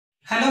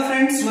Hello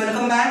friends,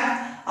 welcome back.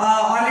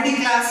 Already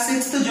class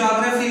 6th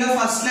geography lo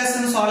first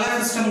lesson solar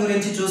system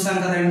gurinchi chusam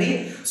kadandi.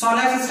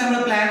 Solar system lo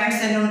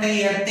planets enni untayi,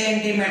 earth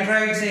enti,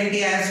 meteoroids enti,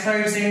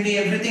 asteroids enti,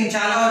 everything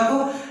chaala varaku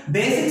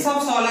basics of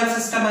solar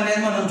system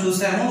anedi manam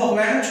chusamu.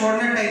 Okavela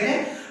chudanattaithe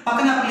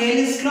pakana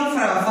playlist lo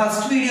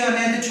first video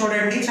anedi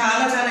chudandi,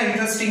 chaala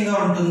interesting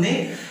ga untundi.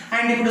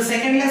 And ippudu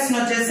second lesson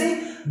vachesi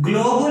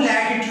globe,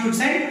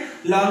 latitudes and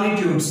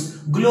longitudes.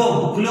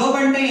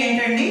 Globe ante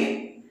entandi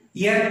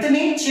earth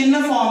ని చిన్న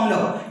form లో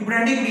ఇప్పుడు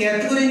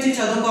earth గురించి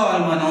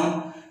చదువుకోవాలి. మనం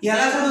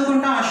ఎలా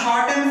చదువుకుంటాం, ఆ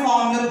షార్ట్ అండ్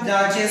ఫామ్ లో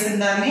చేసిన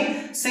దాన్ని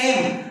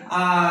సేమ్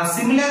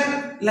సిమిలర్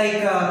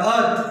లైక్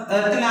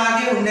ఎర్త్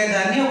లాగే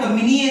ఉండేదాన్ని ఒక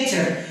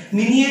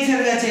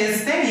మినియేచర్ గా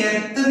చేస్తే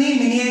ఎర్త్ ని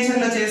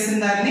మినియేచర్ లో చేసిన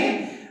దాన్ని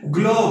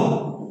గ్లోబ్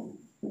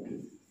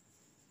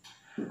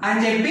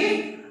అని చెప్పి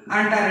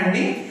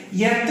అంటారండి.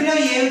 ఎర్త్ లో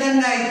ఏ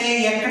విధంగా అయితే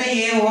ఎక్కడ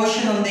ఏ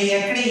ఓషన్ ఉంది,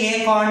 ఎక్కడ ఏ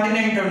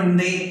కాంటినెంట్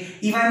ఉంది,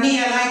 ఇవన్నీ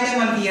ఎలా అయితే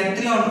మనకి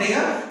ఎర్త్ లో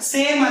ఉంటాయో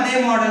సేమ్ అదే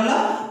మోడల్లో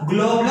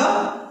గ్లోబ్ లో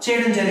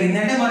చేయడం జరిగింది.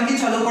 అంటే మనకి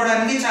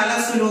చదువుకోవడానికి చాలా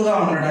సులువుగా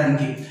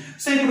ఉండడానికి.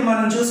 సో ఇప్పుడు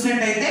మనం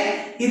చూసినట్టయితే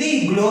ఇది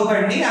గ్లోబ్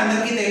అండి,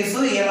 అందరికీ తెలుసు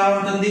ఎలా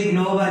ఉంటుంది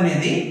గ్లోబ్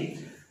అనేది.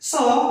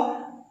 సో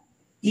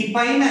ఈ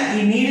పైన ఈ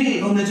నీడిల్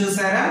ఉంది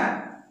చూసారా,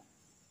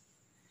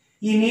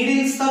 ఈ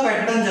నీడిల్స్ తో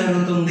పెట్టడం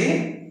జరుగుతుంది.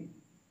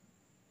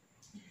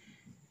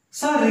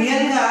 సో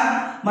రియల్ గా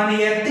మన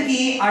ఎర్త్ కి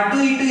అటు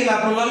ఇటు ఇలా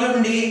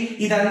పుల్లలుండి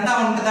ఇదంతా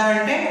ఉంటుందా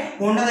అంటే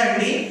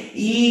ఉండదండి.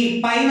 ఈ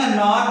పైన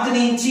నార్త్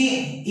నుంచి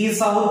ఈ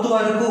సౌత్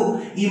వరకు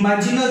ఈ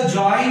మధ్యలో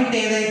జాయింట్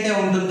ఏదైతే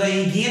ఉంటుందో, ఈ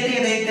గీత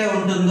ఏదైతే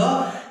ఉంటుందో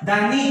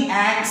దాన్ని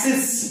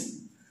యాక్సిస్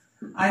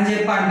అని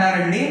చెప్పి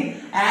అంటారండి.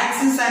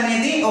 యాక్సిస్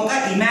అనేది ఒక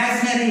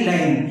ఇమాజినరీ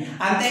లైన్,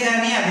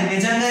 అంతేగాని అది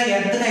నిజంగా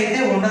ఎర్త్ అయితే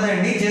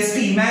ఉండదండి. జస్ట్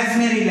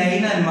ఇమాజినరీ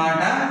లైన్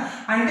అన్నమాట.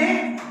 అంటే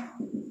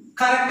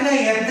కరెక్ట్ గా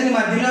ఎర్త్ ని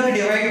మధ్యలోకి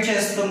డివైడ్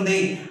చేస్తుంది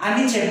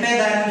అని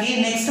చెప్పేదానికి,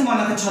 నెక్స్ట్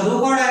మనకు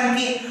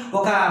చదువుకోవడానికి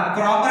ఒక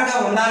ప్రాపర్ గా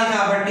ఉండాలి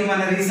కాబట్టి,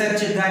 మన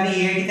రీసెర్చ్ కానీ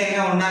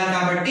ఏటికైనా ఉండాలి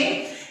కాబట్టి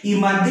ఈ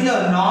మధ్యలో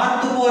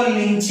నార్త్ పోల్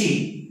నుంచి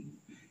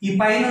ఈ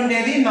పైన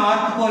ఉండేది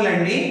నార్త్ పోల్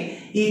అండి,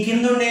 ఈ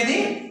కింద ఉండేది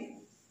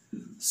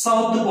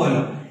సౌత్ పోల్.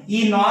 ఈ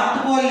నార్త్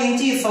పోల్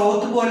నుంచి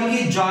సౌత్ పోల్ కి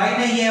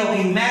జాయిన్ అయ్యే ఒక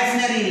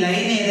ఇమాజినరీ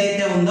లైన్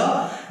ఏదైతే ఉందో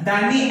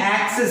దాన్ని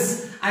యాక్సిస్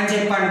అని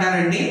చెప్పి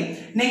అంటారండి.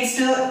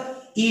 నెక్స్ట్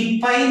ఈ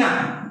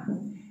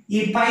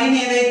పైన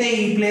ఏదైతే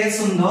ఈ ప్లేస్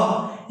ఉందో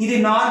ఇది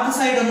నార్త్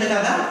సైడ్ ఉంది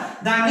కదా,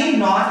 దాన్ని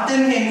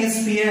నార్థన్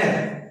హెమిస్ఫియర్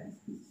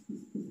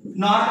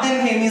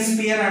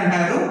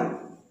అంటారు.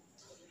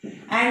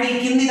 అండ్ ఈ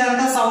కింది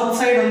ఇదంతా సౌత్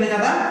సైడ్ ఉంది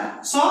కదా,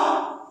 సో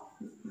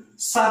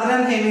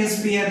సదరన్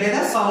హెమిస్ఫియర్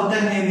లేదా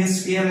సౌతర్న్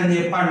హెమిస్ఫియర్ అని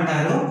చెప్పి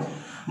అంటారు.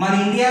 మన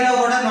ఇండియాలో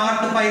కూడా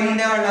నార్త్ పైన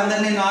ఉండే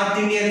వాళ్ళందరినీ నార్త్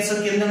ఇండియన్స్,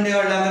 కింద ఉండే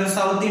వాళ్ళందరూ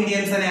సౌత్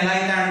ఇండియన్స్ అని ఎలా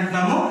అయితే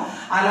అంటున్నామో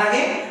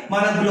అలాగే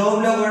మన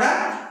గ్లోబ్ లో కూడా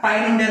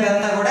పైన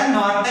ఉండేదంతా కూడా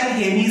నార్థన్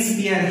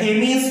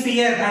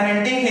హెమిస్ఫియర్ అని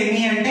అంటే,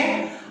 హెమి అంటే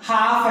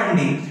హాఫ్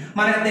అండి.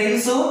 మనకు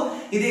తెలుసు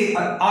ఇది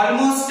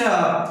almost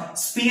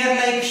spear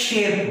like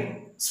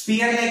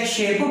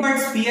shape but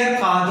spear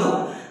కాదు.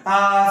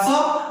 సో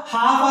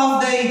హాఫ్ ఆఫ్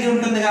ద ఇది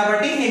ఉంటుంది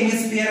కాబట్టి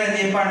హెమిస్ఫియర్ అని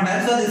చెప్పి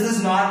అంటారు. So this is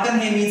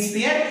northern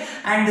hemisphere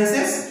and this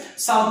is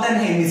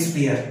southern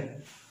hemisphere.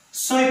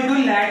 So ఇప్పుడు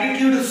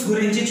లాటిట్యూడ్స్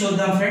గురించి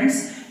చూద్దాం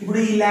ఫ్రెండ్స్. ఇప్పుడు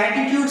ఈ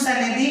లాటిట్యూడ్స్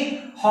అనేది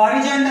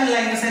హారిజాంటల్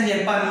లైన్స్ అని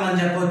మనం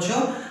చెప్పొచ్చు.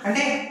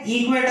 అంటే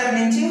ఈక్వేటర్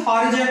నుంచి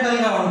హారిజాంటల్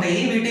గా ఉంటాయి,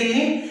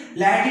 వీటిని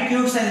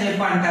లాటిట్యూడ్స్ అని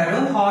చెప్పి అంటారు,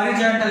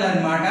 హారిజాంటల్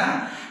అన్నమాట.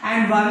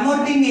 అండ్ వన్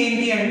మోర్ థింగ్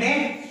ఏంటి అంటే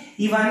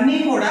ఇవన్నీ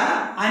కూడా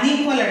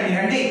అన్ఈక్వల్ అండి.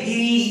 అంటే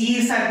ఈ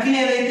సర్కిల్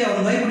ఏదైతే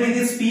ఉందో ఇప్పుడు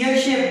ఇది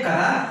స్పియర్ షేప్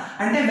కదా,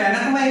 అంటే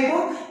వెనక వైపు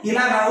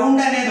ఇలా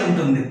రౌండ్ అనేది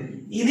ఉంటుంది,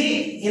 ఇది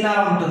ఇలా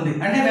ఉంటుంది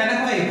అంటే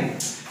వెనక వైపు.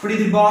 ఇప్పుడు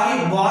ఇది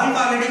బాల్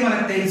ఆల్రెడీ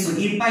మనకు తెలుసు,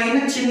 ఈ పైన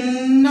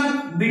చిన్న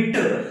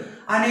బిట్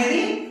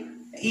అనేది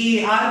ఈ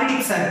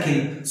ఆర్కిటిక్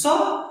సర్కిల్. సో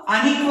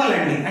అన్ఈక్వల్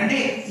అండి, అంటే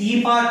ఈ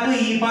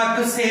పార్ట్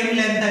సేమ్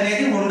లెంత్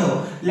అనేది ఉండవు.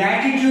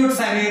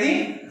 లాటిట్యూడ్స్ అనేది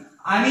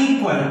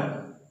అన్ఈక్వల్.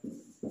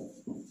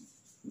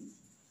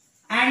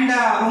 అండ్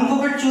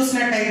ఇంకొకటి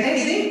చూసినట్టయితే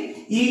ఇది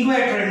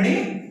ఈక్వేటర్ అండి,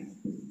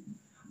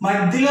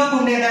 మధ్యలో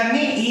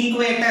ఉండేదాన్ని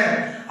ఈక్వేటర్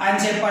అని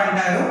చెప్పి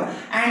అంటారు.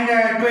 అండ్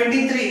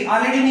 23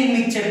 ఆల్రెడీ నేను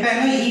మీకు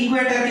చెప్పాను,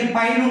 ఈక్వేటర్ కి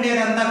పైన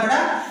ఉండేదంతా కూడా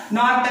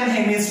నార్థన్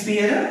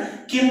హెమిస్ఫియర్,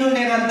 కింద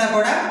ఉండేదంతా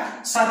కూడా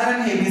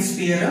సదరన్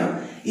హెమిస్ఫియర్.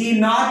 ఈ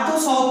నార్త్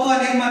సౌత్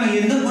అనేది మనం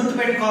ఎందుకు గుర్తు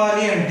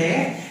పెట్టుకోవాలి అంటే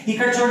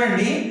ఇక్కడ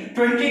చూడండి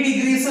 20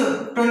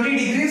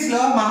 డిగ్రీస్ లో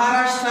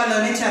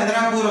మహారాష్ట్రలోని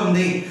చంద్రపూర్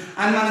ఉంది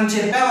అని మనం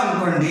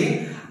చెప్పామనుకోండి,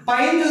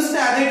 పైన చూస్తే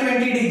అదే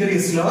 20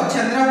 డిగ్రీస్ లో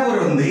చంద్రపూర్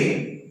ఉంది.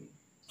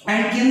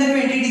 అండ్ కింద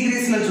 20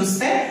 డిగ్రీస్ లో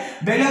చూస్తే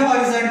బెలో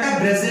హారిజాంటల్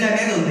బ్రెజిల్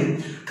అనేది ఉంది.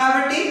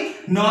 కాబట్టి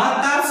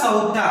నార్త్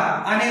సౌత్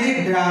అనేది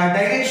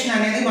డైరెక్షన్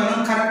అనేది మనం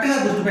కరెక్ట్ గా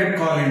గుర్తు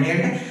పెట్టుకోవాలండి.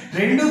 అంటే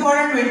రెండు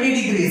కూడా 20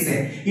 డిగ్రీసే.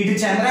 ఇటు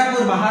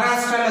చంద్రపూర్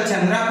మహారాష్ట్రలో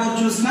చంద్రపూర్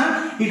చూసినా,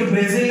 ఇటు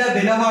బ్రెజిల్ లో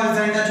బెలో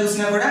హారిజాంటల్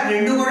చూసినా కూడా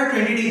రెండు కూడా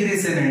 20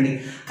 డిగ్రీసేనండి.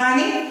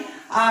 కానీ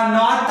ఆ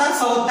నార్త్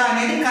సౌత్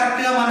అనేది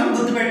కరెక్ట్ గా మనం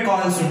గుర్తు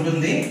పెట్టుకోవాల్సి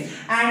ఉంటుంది.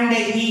 అండ్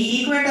ఈ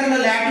ఈక్వేటర్ లో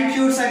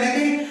లాటిట్యూడ్స్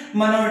అనేది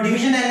మనం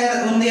డివిజన్ ఎలా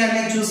ఉంది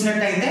అనేది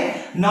చూసినట్టయితే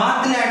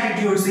నార్త్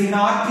లాటిట్యూడ్స్, ఈ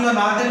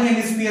నార్థన్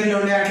హెమిస్ఫియర్ లో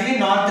ఉండే వాటిని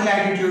నార్త్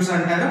లాటిట్యూడ్స్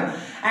అంటారు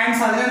అండ్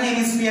సదరన్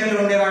హెమిస్ఫియర్ లో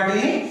ఉండే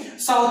వాటిని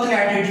సౌత్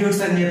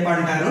లాటిట్యూడ్స్ అని చెప్పి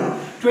అంటారు.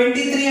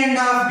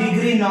 23.5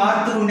 డిగ్రీ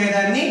నార్త్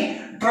ఉండేదాన్ని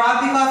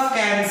ట్రాపిక్ ఆఫ్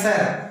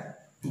క్యాన్సర్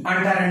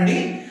అంటారండి.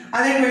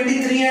 అదే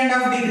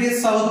 23.5 డిగ్రీ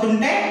సౌత్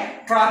ఉంటే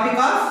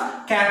ట్రాపిక్ ఆఫ్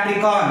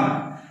క్యాప్రికాన్.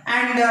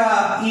 అండ్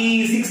ఈ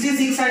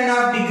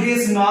 66.5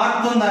 డిగ్రీస్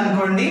నార్త్ ఉంది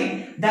అనుకోండి,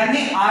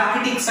 దాన్ని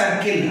ఆర్కిటిక్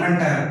సర్కిల్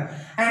అంటారు.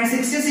 అండ్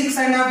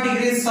 66.5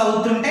 డిగ్రీస్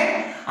సౌత్ ఉంటే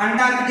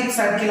అంటార్కిటిక్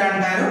సర్కిల్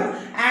అంటారు.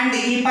 అండ్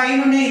ఈ పైన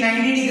ఉండే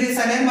 90 డిగ్రీస్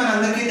అనేది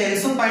మనందరికీ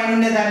తెలుసు, పైన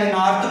ఉండేదాన్ని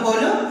నార్త్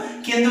పోల్,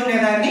 కింద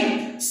ఉండేదాన్ని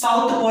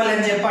సౌత్ పోల్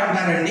అని చెప్పి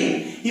అంటారండి.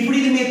 ఇప్పుడు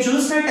ఇది మీరు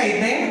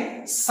చూసినట్టయితే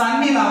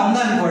సన్ ఇలా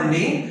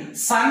ఉందనుకోండి,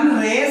 సన్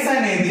రేస్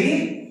అనేది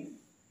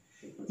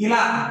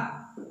ఇలా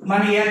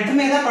మన ఎర్త్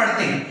మీద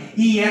పడతాయి.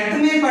 ఈ ఎర్త్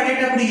మీద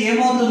పడేటప్పుడు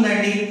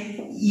ఏమవుతుందండి,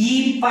 ఈ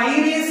పై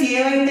రేస్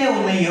ఏవైతే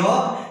ఉన్నాయో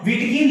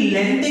వీటికి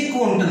లెంత్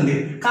ఎక్కువ ఉంటుంది.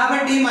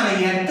 కాబట్టి మన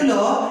ఎర్త్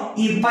లో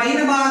ఈ పైన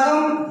భాగం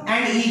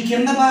అండ్ ఈ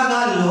కింద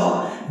భాగాల్లో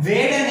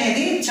వేడి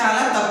అనేది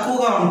చాలా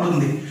తక్కువగా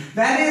ఉంటుంది.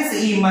 వేరేస్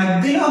ఈ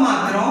మధ్యలో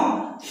మాత్రం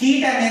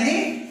హీట్ అనేది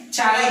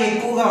చాలా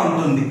ఎక్కువగా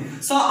ఉంటుంది.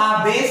 సో ఆ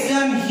బేస్డ్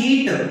ఆన్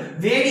హీట్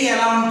వేడి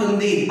ఎలా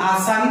ఉంటుంది, ఆ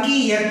సన్ కి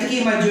ఎర్త్ కి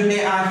మధ్య ఉండే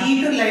ఆ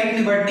హీట్ లైట్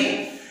ని బట్టి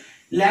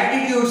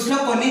లాటిట్యూడ్స్ లో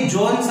కొన్ని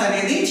జోన్స్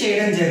అనేది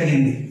చేయడం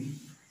జరిగింది.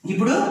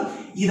 ఇప్పుడు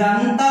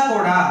ఇదంతా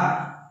కూడా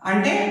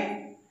అంటే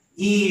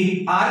ఈ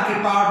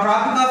ట్రాపిక్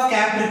ఆఫ్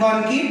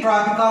క్యాప్రికాన్ కి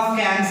ట్రాపిక్ ఆఫ్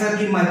క్యాన్సర్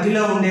కి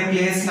మధ్యలో ఉండే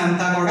ప్లేస్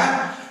అంతా కూడా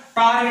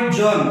టారిడ్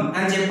జోన్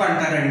అని చెప్పి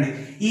అంటారండి.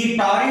 ఈ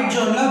టారిడ్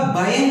జోన్ లో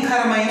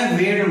భయంకరమైన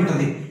వేడి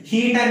ఉంటుంది,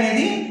 హీట్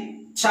అనేది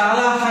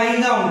చాలా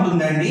హైగా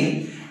ఉంటుందండి.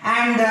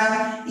 అండ్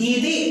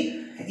ఇది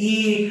ఈ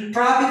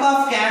ట్రాపిక్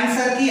ఆఫ్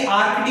క్యాన్సర్ కి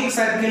ఆర్కిటిక్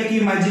సర్కిల్ కి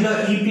మధ్యలో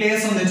ఈ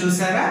ప్లేస్ ఉంది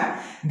చూసారా,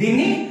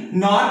 దీన్ని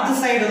నార్త్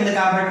సైడ్ ఉంది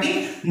కాబట్టి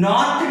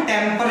నార్త్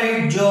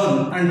టెంపరేట్ జోన్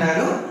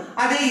అంటారు.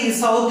 అదే ఈ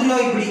సౌత్ లో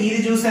ఇప్పుడు ఇది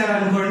చూసారు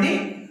అనుకోండి,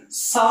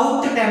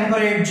 సౌత్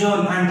టెంపరేట్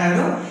జోన్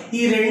అంటారు.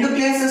 ఈ రెండు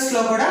ప్లేసెస్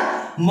లో కూడా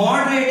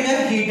మోడరేట్ గా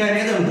హీట్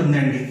అనేది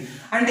ఉంటుందండి.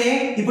 అంటే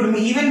ఇప్పుడు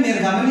ఈవెన్ మీరు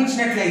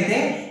గమనించినట్లయితే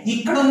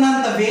ఇక్కడ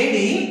ఉన్నంత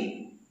వేడి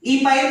ఈ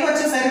పైకి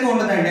వచ్చేసరికి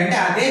ఉండదండి. అంటే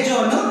అదే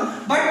జోన్,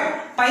 బట్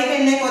పైకి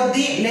వెళ్ళే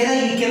కొద్దీ లేదా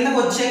ఈ కిందకు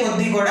వచ్చే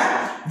కొద్దీ కూడా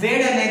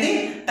వేడి అనేది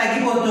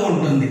తగ్గిపోతూ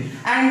ఉంటుంది.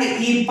 అండ్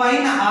ఈ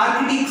పైన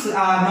ఆర్కిటిక్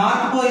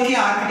నార్త్ పోల్ కి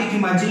ఆర్కిటిక్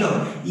మధ్యలో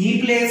ఈ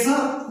ప్లేస్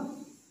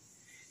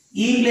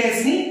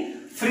ని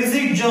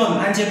ఫ్రిజిడ్ జోన్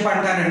అని చెప్పి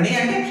అంటారండి.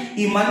 అంటే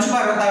ఈ మంచు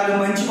పర్వతాలు,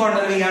 మంచు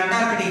కొండలు, ఈ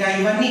అంటార్కిటికా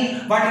ఇవన్నీ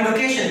వాటి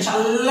లొకేషన్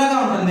చల్లగా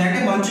ఉంటుంది, అంటే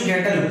మంచు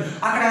గడ్డలు.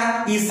 అక్కడ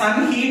ఈ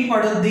సన్ హీట్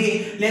పడుద్ది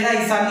లేదా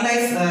ఈ సన్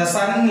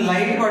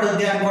లైట్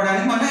పడుద్ది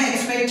అనుకోవడానికి మనం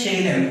ఎక్స్పెక్ట్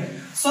చేయలేము.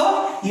 సో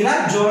ఇలా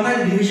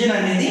జోనల్ డివిజన్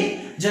అనేది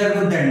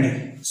జరుగుద్దండి.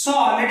 సో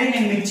ఆల్రెడీ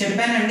నేను మీకు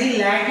చెప్పానండి,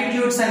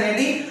 లాటిట్యూడ్స్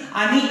అనేది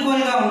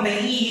అన్ఈక్వల్ గా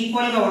ఉంటాయి,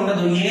 ఈక్వల్ గా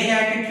ఉండదు. ఏ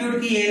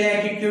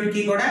లాటిట్యూడ్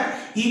కి కూడా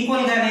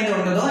ఈక్వల్ గా అనేది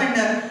ఉండదు. అండ్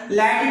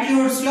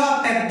లాటిట్యూడ్స్ లో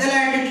పెద్ద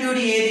లాటిట్యూడ్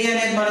ఏది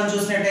అనేది మనం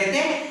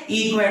చూసినట్టయితే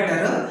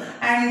ఈక్వేటర్.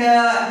 అండ్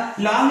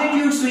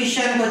లాంగిట్యూడ్స్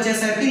విషయానికి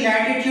వచ్చేసరికి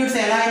లాటిట్యూడ్స్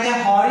ఎలా అయితే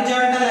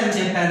హారిజాంటల్ అని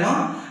చెప్పానో,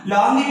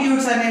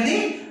 లాంగిట్యూడ్స్ అనేది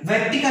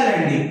వెర్టికల్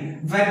అండి,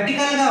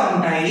 వెర్టికల్ గా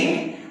ఉంటాయి.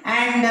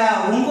 అండ్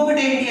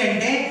ఇంకొకటి ఏంటి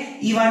అంటే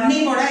ఇవన్నీ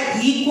కూడా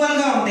ఈక్వల్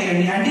గా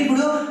ఉంటాయండి. అంటే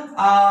ఇప్పుడు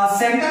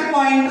సెంటర్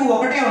పాయింట్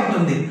ఒకటే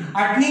ఉంటుంది,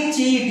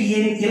 అట్నుంచి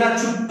ఇలా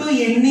చుట్టూ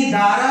ఎన్ని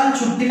దారాలు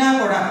చుట్టినా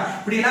కూడా,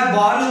 ఇప్పుడు ఇలా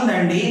బాల్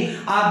ఉందండి,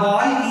 ఆ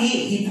బాల్ కి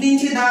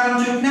ఇట్నుంచి దారం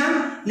చుట్టినా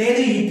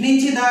లేదు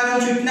ఇట్నుంచి దారం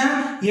చుట్టినా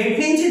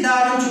ఎట్నుంచి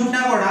దారం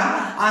చుట్టినా కూడా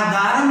ఆ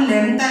దారం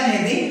లెంత్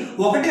అనేది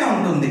ఒకటే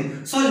ఉంటుంది.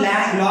 సో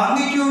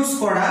లాంగిట్యూడ్స్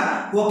కూడా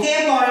ఒకే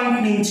పాయింట్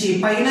నుంచి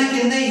పైన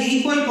కింద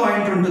ఈక్వల్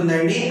పాయింట్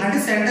ఉంటుందండి. అంటే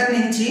సెంటర్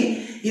నుంచి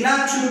ఇలా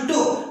చుట్టూ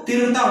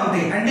తిరుగుతూ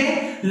ఉంటాయి. అంటే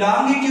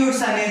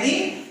లాంగిట్యూడ్స్ అనేది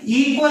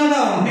ఈక్వల్ గా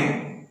ఉంటాయి.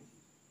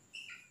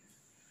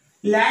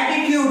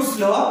 లాటిట్యూడ్స్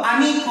లో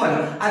అన్ఈక్వల్,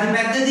 అది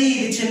పెద్దది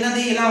ఇది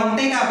చిన్నది ఇలా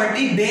ఉంటాయి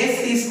కాబట్టి బేస్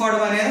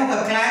తీసుకోవడం అనేది ఒక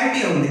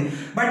క్లారిటీ ఉంది.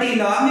 బట్ ఈ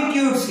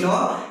లాంగిట్యూడ్స్ లో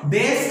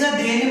బేస్ గా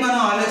దేన్ని మనం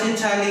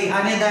ఆలోచించాలి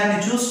అనే దాన్ని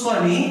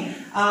చూసుకొని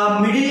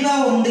మిడిల్ గా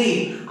ఉంది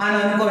అని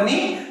అనుకొని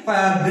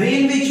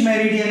గ్రీన్విచ్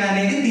మెరిడియన్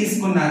అనేది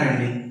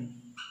తీసుకున్నారండి.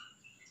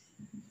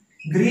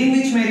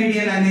 గ్రీన్విచ్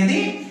మెరిడియన్ అనేది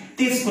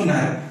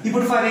తీసుకున్నారు.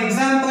 ఇప్పుడు ఫర్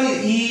ఎగ్జాంపుల్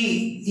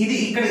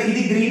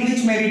ఇది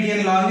గ్రీన్విచ్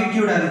మెరిడియన్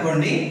లాంగిట్యూడ్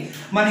అనుకోండి,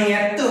 మన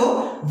ఎర్త్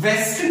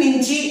వెస్ట్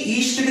నుంచి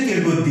ఈస్ట్ కి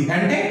తిరుగుద్ది.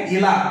 అంటే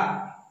ఇలా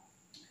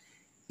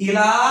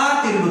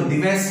తిరుగుద్ది,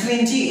 వెస్ట్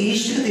నుంచి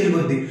ఈస్ట్ కి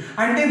తిరుగుద్ది.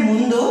 అంటే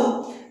ముందు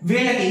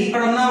వీళ్ళకి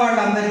ఇక్కడ ఉన్న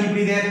వాళ్ళందరికీ,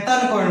 ఇప్పుడు ఇది ఎర్త్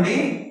అనుకోండి,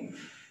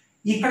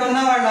 ఇక్కడ ఉన్న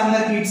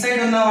వాళ్ళందరికీ ఇటు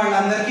సైడ్ ఉన్న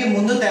వాళ్ళందరికీ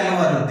ముందు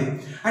తెల్లవారుద్ది.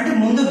 అంటే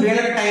ముందు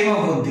వీళ్ళకి టైం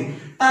అవుద్ది,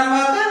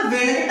 తర్వాత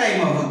వీళ్ళకి టైం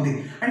అవుద్ది.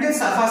 అంటే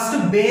ఫస్ట్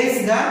బేస్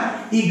గా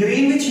ఈ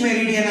గ్రీన్విచ్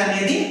మెరిడియన్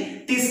అనేది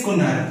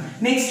తీసుకున్నారు.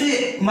 నెక్స్ట్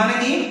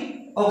మనకి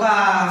ఒక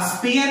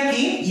స్పియర్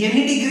కి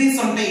ఎన్ని డిగ్రీస్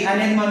ఉంటాయి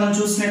అనేది మనం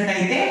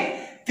చూసినట్టయితే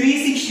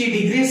 360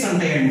 డిగ్రీస్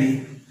ఉంటాయండి.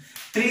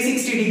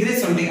 360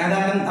 డిగ్రీస్ ఉంటాయి, అది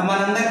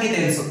మనందరికీ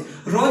తెలుసు.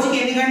 రోజుకి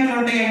ఎన్ని గంటలు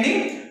ఉంటాయండి?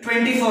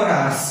 24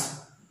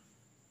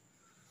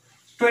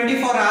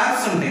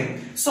 అవర్స్ ఉంటాయి.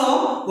 సో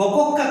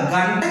ఒక్కొక్క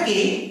గంటకి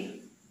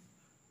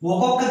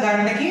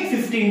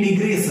 15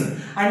 డిగ్రీస్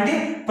అంటే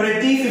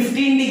ప్రతి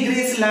 15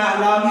 డిగ్రీస్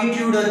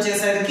లాంగిట్యూడ్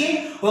వచ్చేసరికి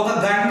ఒక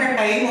గంట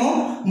టైము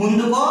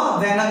ముందుకో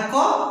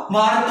వెనక్కో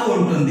మారుతూ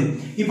ఉంటుంది.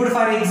 ఇప్పుడు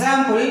ఫర్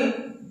ఎగ్జాంపుల్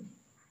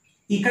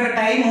ఇక్కడ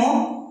టైము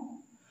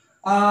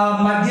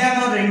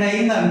మధ్యాహ్నం 2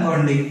 అయింది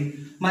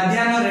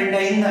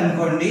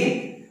అనుకోండి,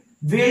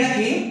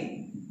 వీళ్ళకి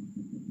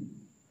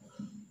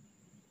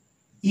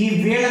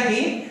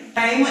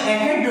టైం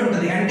అహెడ్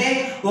ఉంటుంది, అంటే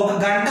ఒక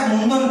గంట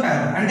ముందు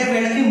ఉంటారు, అంటే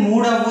వీళ్ళకి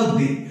 3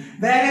 అవ్వుద్ది.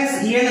 వేరేస్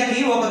వీళ్ళకి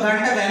ఒక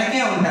గంట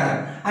వెనకే ఉంటారు,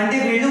 అంటే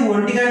వీళ్ళు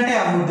 1 గంటే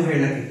అవ్వుద్ది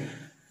వీళ్ళకి.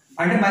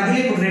 అంటే మధ్యలో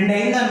ఇప్పుడు 2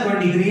 అయింది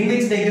అనుకోండి,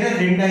 గ్రీన్విచ్ దగ్గర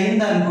 2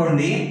 అయింది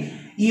అనుకోండి,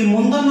 ఈ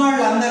ముందున్న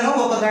వాళ్ళందరూ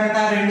 1 గంట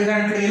 2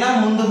 గంటలు ఇలా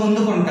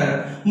ముందుకుంటారు,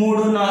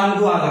 3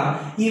 4 అలా.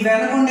 ఈ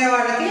వెనకుండే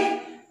వాళ్ళకి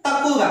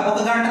తక్కువగా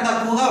 1 గంట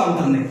తక్కువగా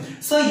ఉంటుంది.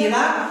 సో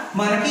ఇలా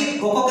మనకి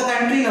ఒక్కొక్క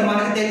కంట్రీలో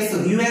మనకి తెలుసు,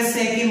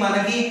 యుఎస్ఏకి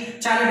మనకి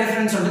చాలా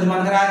డిఫరెన్స్ ఉంటుంది.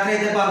 మనకి రాత్రి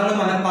అయితే పగలు,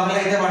 మనకు పగలు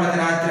అయితే వాళ్ళకి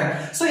రాత్రి.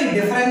 సో ఈ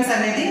డిఫరెన్స్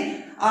అనేది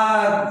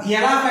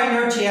ఎలా ఫైండ్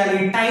అవుట్ చేయాలి,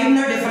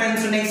 టైంలో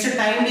డిఫరెన్స్, నెక్స్ట్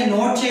టైం ని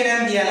నోట్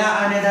చేయడానికి ఎలా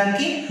అనే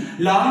దానికి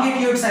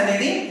లాంగిట్యూడ్స్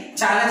అనేది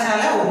చాలా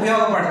చాలా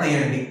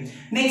ఉపయోగపడతాయండి.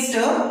 నెక్స్ట్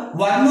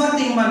వన్ మోర్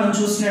థింగ్ మనం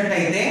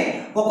చూసినట్టయితే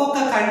ఒక్కొక్క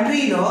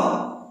కంట్రీలో,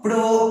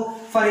 ఇప్పుడు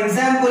ఫర్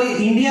ఎగ్జాంపుల్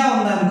ఇండియా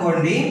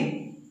ఉందనుకోండి,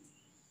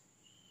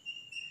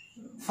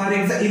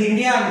 ఇది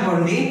ఇండియా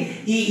అనుకోండి,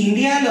 ఈ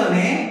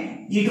ఇండియాలోనే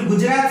ఇటు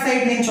గుజరాత్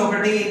సైడ్ నుంచి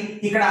ఒకటి,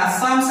 ఇక్కడ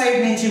అస్సాం సైడ్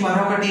నుంచి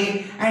మరొకటి,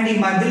 అండ్ ఈ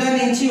మధ్యలో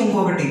నుంచి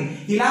ఇంకొకటి,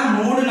 ఇలా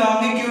 3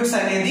 లాంగిట్యూడ్స్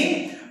అనేది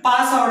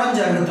పాస్ అవడం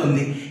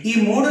జరుగుతుంది. ఈ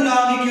 3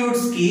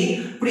 లాంగిట్యూడ్స్ కి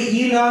ఇప్పుడు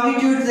ఈ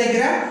లాంగిట్యూడ్స్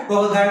దగ్గర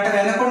 1 గంట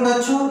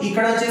వెనకుండొచ్చు,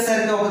 ఇక్కడ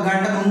వచ్చేసరికి 1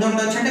 గంట ముందు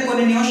ఉండొచ్చు, అంటే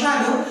కొన్ని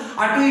నిమిషాలు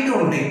అటు ఇటు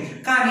ఉంటాయి.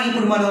 కానీ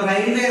ఇప్పుడు మనం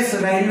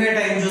రైల్వే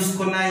టైం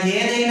చూసుకున్నా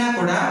ఏదైనా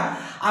కూడా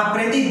ఆ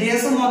ప్రతి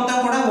దేశం మొత్తం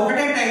కూడా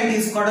ఒకటే టైం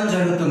తీసుకోవడం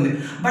జరుగుతుంది.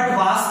 బట్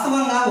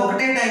వాస్తవంగా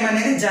ఒకటే టైం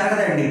అనేది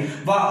జరగదండి,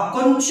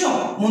 కొంచెం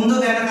ముందు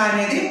వెనక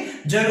అనేది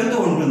జరుగుతూ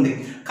ఉంటుంది.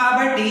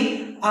 కాబట్టి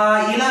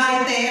ఇలా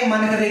అయితే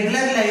మనకి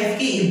రెగ్యులర్ లైఫ్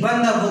కి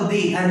ఇబ్బంది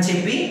అవుద్ది అని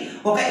చెప్పి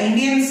ఒక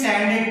ఇండియన్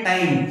స్టాండర్డ్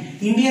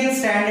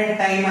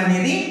టైం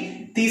అనేది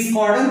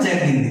తీసుకోవడం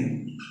జరిగింది.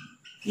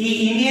 ఈ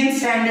ఇండియన్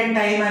స్టాండర్డ్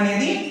టైం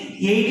అనేది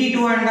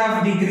 82.5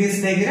 డిగ్రీస్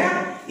దగ్గర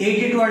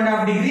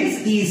 82.5 డిగ్రీస్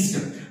ఈస్ట్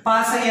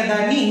పాస్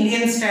అయ్యేదాన్ని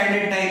ఇండియన్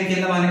స్టాండర్డ్ టైం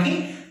కింద మనకి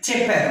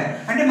చెప్పారు.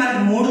 అంటే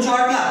మనకి 3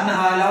 చోట్ల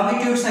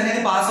లాంగిట్యూడ్స్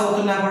అనేది పాస్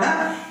అవుతున్నా కూడా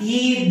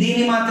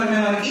దీన్ని మాత్రమే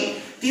మనకి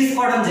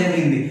తీసుకోవడం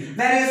జరిగింది.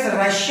 వేరే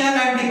రష్యా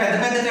లాంటి పెద్ద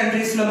పెద్ద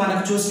కంట్రీస్ లో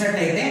మనకు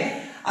చూసినట్టయితే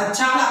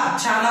చాలా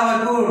చాలా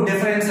వరకు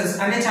డిఫరెన్సెస్,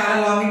 అంటే చాలా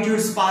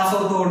లాంగిట్యూడ్స్ పాస్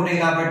అవుతూ ఉంటాయి.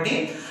 కాబట్టి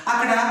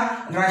అక్కడ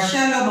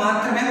రష్యాలో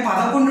మాత్రమే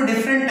 11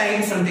 డిఫరెంట్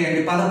టైమ్స్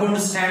ఉంటాయండి, 11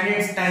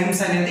 స్టాండర్డ్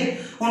టైమ్స్ అనేది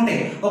ఉంటాయి.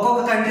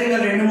 ఒక్కొక్క కంట్రీలో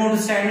 2-3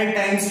 స్టాండర్డ్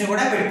టైమ్స్ ని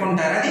కూడా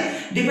పెట్టుకుంటారు. అది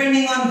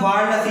డిపెండింగ్ ఆన్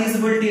వాళ్ళ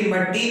ఫీజిబిలిటీని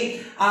బట్టి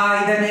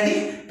ఇది అనేది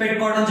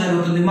పెట్టుకోవడం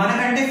జరుగుతుంది.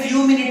 మనకంటే ఫ్యూ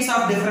మినిట్స్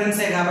ఆఫ్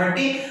డిఫరెన్సే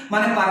కాబట్టి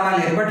మనకు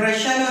పర్వాలేదు. బట్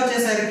రష్యాలో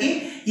వచ్చేసరికి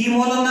ఈ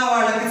మూలన్న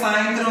వాళ్ళకి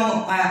సాయంత్రం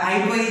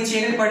అయిపోయి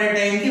చీకటి పడే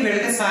టైంకి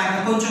వీళ్ళకి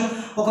సాయంత్రం కొంచెం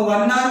ఒక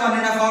 1 hour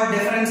 1.5 hour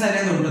డిఫరెన్స్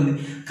అనేది ఉంటుంది.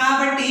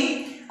 కాబట్టి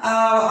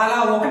అలా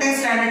ఒకటే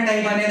స్టాండర్డ్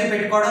టైం అనేది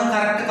పెట్టుకోవడం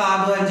కరెక్ట్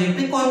కాదు అని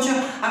చెప్పి కొంచెం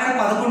అక్కడ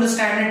 11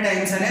 స్టాండర్డ్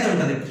టైమ్స్ అనేది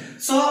ఉంటుంది.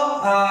 సో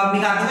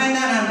మీకు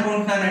అర్థమైందా అని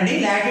అనుకుంటున్నానండి.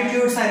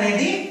 లాటిట్యూడ్స్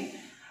అనేది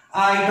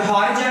ఇటు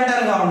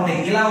హారిజాంటల్ గా ఉంటాయి,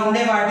 ఇలా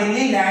ఉండే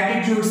వాటిని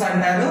లాటిట్యూడ్స్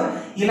అంటారు,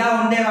 ఇలా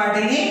ఉండే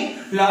వాటిని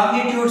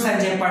లాంగిట్యూడ్స్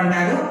అని చెప్పి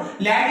అంటారు.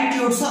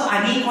 లాటిట్యూడ్స్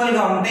అన్ఈక్వల్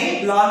గా ఉంటాయి,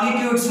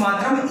 లాంగిట్యూడ్స్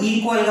మాత్రం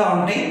ఈక్వల్ గా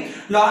ఉంటాయి.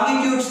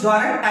 లాంగిట్యూడ్స్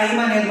ద్వారా టైం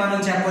అనేది మనం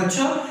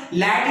చెప్పొచ్చు,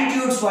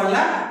 లాటిట్యూడ్స్ వల్ల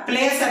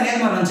ప్లేస్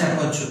అనేది మనం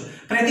చెప్పొచ్చు.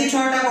 ప్రతి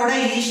చోట కూడా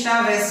ఈస్టా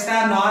వెస్టా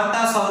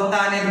నార్తా సౌతా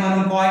అనేది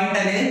మనం పాయింట్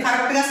అనేది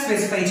కరెక్ట్ గా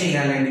స్పెసిఫై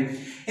చేయాలండి.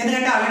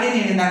 ఎందుకంటే ఆల్రెడీ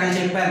నేను ఇందాక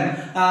చెప్పాను,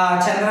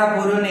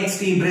 చంద్రపూర్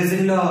నెక్స్ట్ ఈ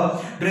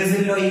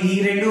బ్రెజిల్లో ఈ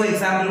 2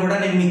 ఎగ్జాంపుల్ కూడా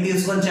నేను మీకు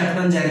తీసుకొని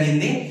చెప్పడం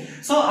జరిగింది.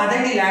 సో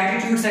అదండి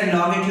లాటిట్యూడ్స్ అండ్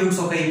లాంగిట్యూడ్స్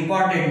ఒక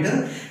ఇంపార్టెంట్.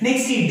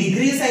 నెక్స్ట్ ఈ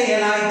డిగ్రీస్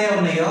ఎలా అయితే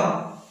ఉన్నాయో,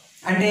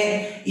 అంటే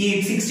ఈ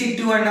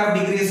 62.5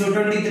 డిగ్రీస్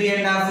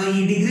 23.5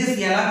 ఈ డిగ్రీస్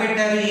ఎలా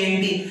పెట్టారు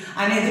ఏంటి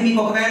అనేది మీకు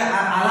ఒకవేళ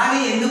అలాగే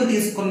ఎందుకు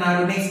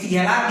తీసుకున్నారు, నెక్స్ట్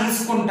ఎలా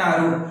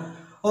తీసుకుంటారు,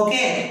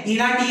 ఓకే,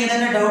 ఇలాంటి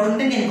ఏదైనా డౌట్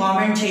ఉంటే నేను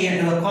కామెంట్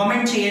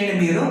చేయండి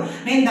మీరు.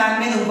 నేను దాని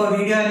మీద ఇంకో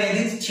వీడియో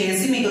అనేది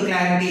చేసి మీకు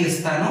క్లారిటీ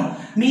ఇస్తాను.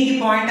 మీకు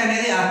పాయింట్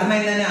అనేది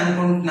అర్థమైందని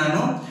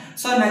అనుకుంటున్నాను.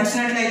 సో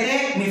నచ్చినట్లయితే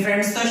మీ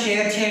ఫ్రెండ్స్ తో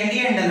షేర్ చేయండి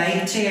అండ్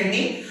లైక్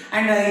చేయండి.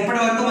 అండ్ ఇప్పటి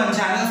వరకు మన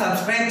ఛానల్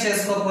సబ్స్క్రైబ్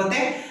చేసుకోకపోతే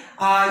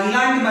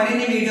ఇలాంటి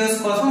మరిన్ని వీడియోస్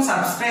కోసం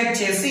సబ్స్క్రైబ్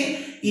చేసి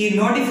ఈ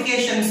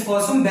నోటిఫికేషన్స్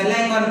కోసం బెల్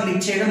ఐకాన్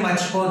క్లిక్ చేయడం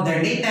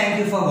మర్చిపోవద్దండి. Thank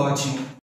you for watching.